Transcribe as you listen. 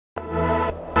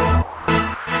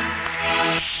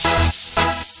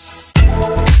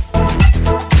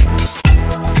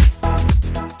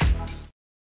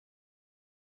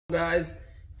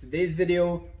today's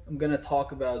video, I'm gonna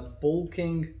talk about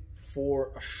bulking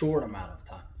for a short amount of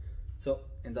time. So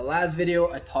in the last video,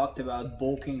 I talked about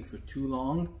bulking for too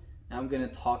long. Now I'm gonna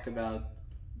talk about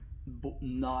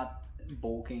not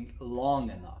bulking long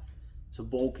enough. So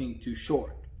bulking too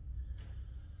short.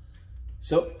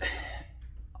 So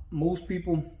most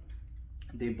people,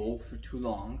 they bulk for too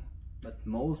long, but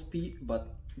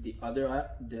the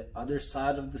other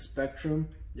side of the spectrum,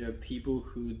 there are people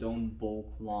who don't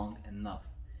bulk long enough.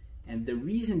 And the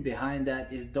reason behind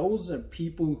that is those are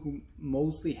people who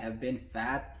mostly have been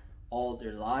fat all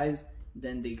their lives,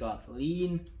 then they got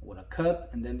lean with a cut,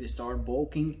 and then they start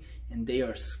bulking and they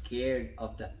are scared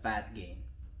of the fat gain.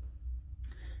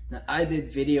 Now, I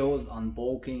did videos on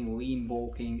bulking, lean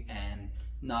bulking, and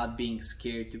not being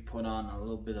scared to put on a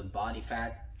little bit of body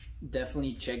fat.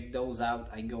 Definitely check those out.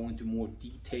 I go into more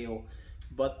detail,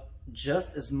 but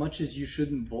just as much as you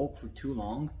shouldn't bulk for too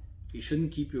long, you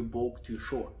shouldn't keep your bulk too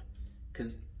short,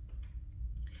 because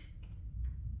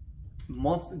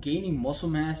gaining muscle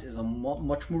mass is a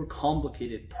much more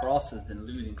complicated process than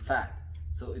losing fat.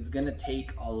 So it's gonna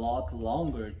take a lot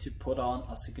longer to put on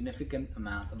a significant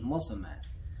amount of muscle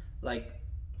mass. Like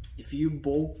if you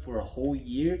bulk for a whole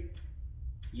year,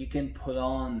 you can put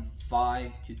on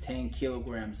 5 to 10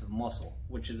 kilograms of muscle,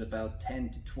 which is about 10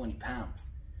 to 20 pounds.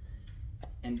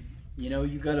 And you know,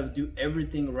 you gotta do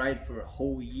everything right for a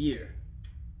whole year.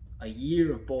 A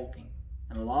year of bulking.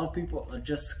 And a lot of people are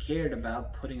just scared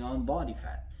about putting on body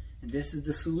fat. And this is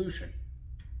the solution.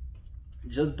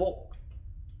 Just bulk.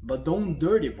 But don't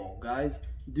dirty bulk, guys.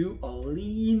 Do a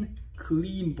lean,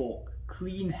 clean bulk.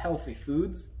 Clean, healthy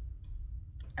foods.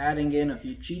 Adding in a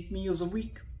few cheat meals a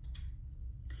week.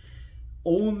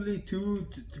 Only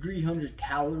 200 to 300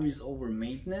 calories over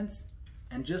maintenance.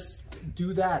 And just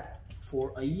do that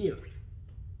for a year.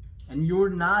 And you're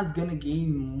not gonna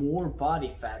gain more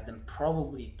body fat than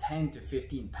probably 10 to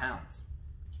 15 pounds.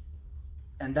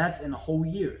 And that's in a whole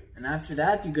year. And after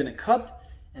that, you're gonna cut,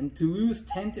 and to lose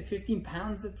 10 to 15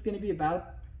 pounds, that's gonna be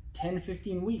about 10,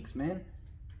 15 weeks, man.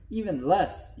 Even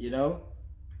less, you know?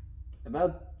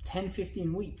 About 10,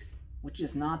 15 weeks, which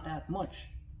is not that much,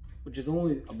 which is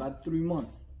only about 3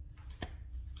 months.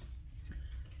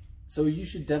 So you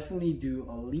should definitely do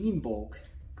a lean bulk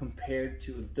compared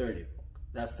to a dirty bulk.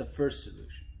 That's the first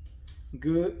solution.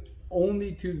 Good,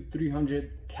 only 200 to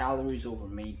 300 calories over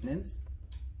maintenance.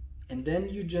 And then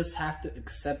you just have to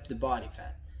accept the body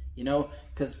fat, you know,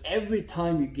 because every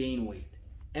time you gain weight,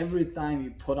 every time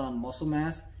you put on muscle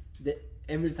mass,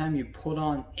 every time you put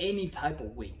on any type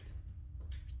of weight,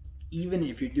 even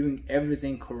if you're doing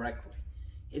everything correctly,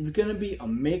 it's gonna be a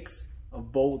mix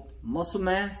of both muscle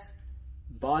mass,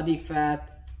 body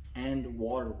fat, and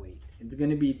water weight. It's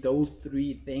gonna be those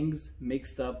three things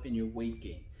mixed up in your weight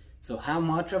gain. So how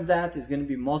much of that is gonna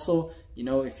be muscle? You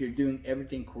know, if you're doing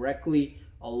everything correctly,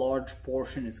 a large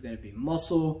portion is gonna be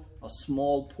muscle, a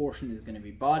small portion is gonna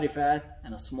be body fat,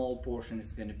 and a small portion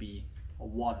is gonna be a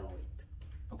water weight,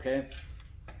 okay?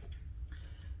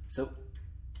 So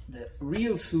the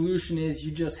real solution is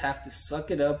you just have to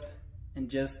suck it up and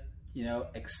just, you know,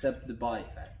 accept the body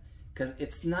fat. Because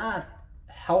it's not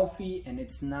healthy and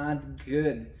it's not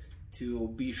good to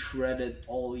be shredded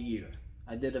all year.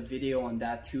 I did a video on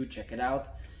that too, check it out.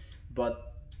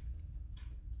 But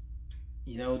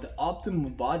you know, the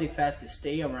optimal body fat to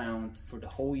stay around for the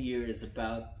whole year is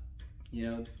about, you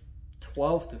know,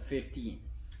 12 to 15.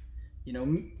 You know,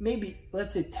 maybe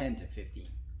let's say 10 to 15,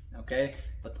 okay?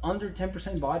 But under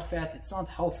 10% body fat, it's not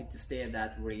healthy to stay at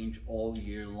that range all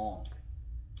year long.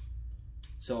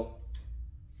 So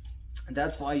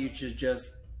that's why you should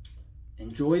just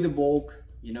enjoy the bulk,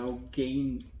 you know,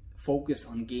 focus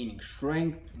on gaining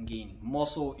strength and gaining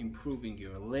muscle, improving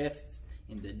your lifts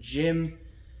in the gym,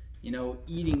 you know,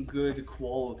 eating good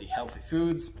quality healthy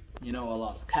foods, you know, a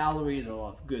lot of calories, a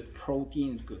lot of good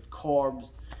proteins, good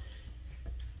carbs,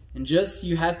 and just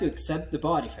you have to accept the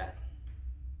body fat.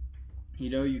 You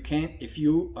know, you can't, if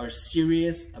you are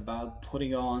serious about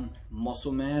putting on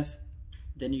muscle mass,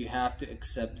 then you have to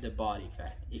accept the body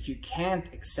fat. If you can't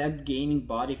accept gaining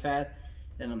body fat,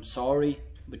 then I'm sorry,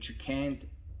 but you can't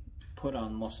put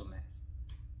on muscle mass,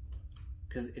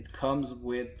 because it comes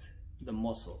with the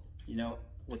muscle. You know,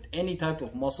 with any type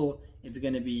of muscle, it's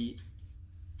gonna be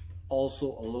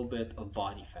also a little bit of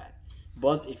body fat.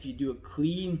 But if you do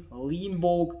a lean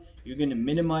bulk, you're gonna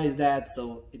minimize that,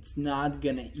 so it's not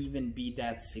gonna even be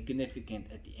that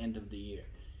significant at the end of the year.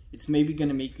 It's maybe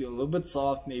gonna make you a little bit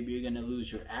soft, maybe you're gonna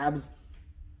lose your abs,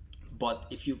 but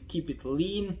if you keep it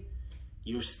lean,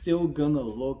 you're still gonna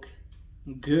look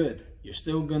good. You're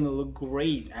still gonna look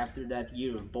great after that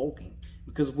year of bulking,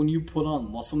 because when you put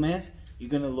on muscle mass, you're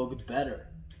gonna look better.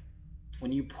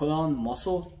 when you put on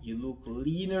muscle, you look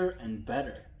leaner and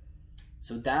better.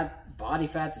 So that body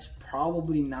fat is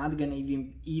probably not gonna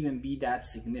even be that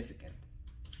significant.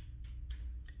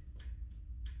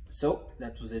 So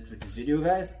that was it for this video,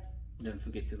 guys. Don't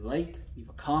forget to like, leave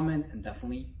a comment, and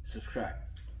definitely subscribe.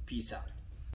 Peace out.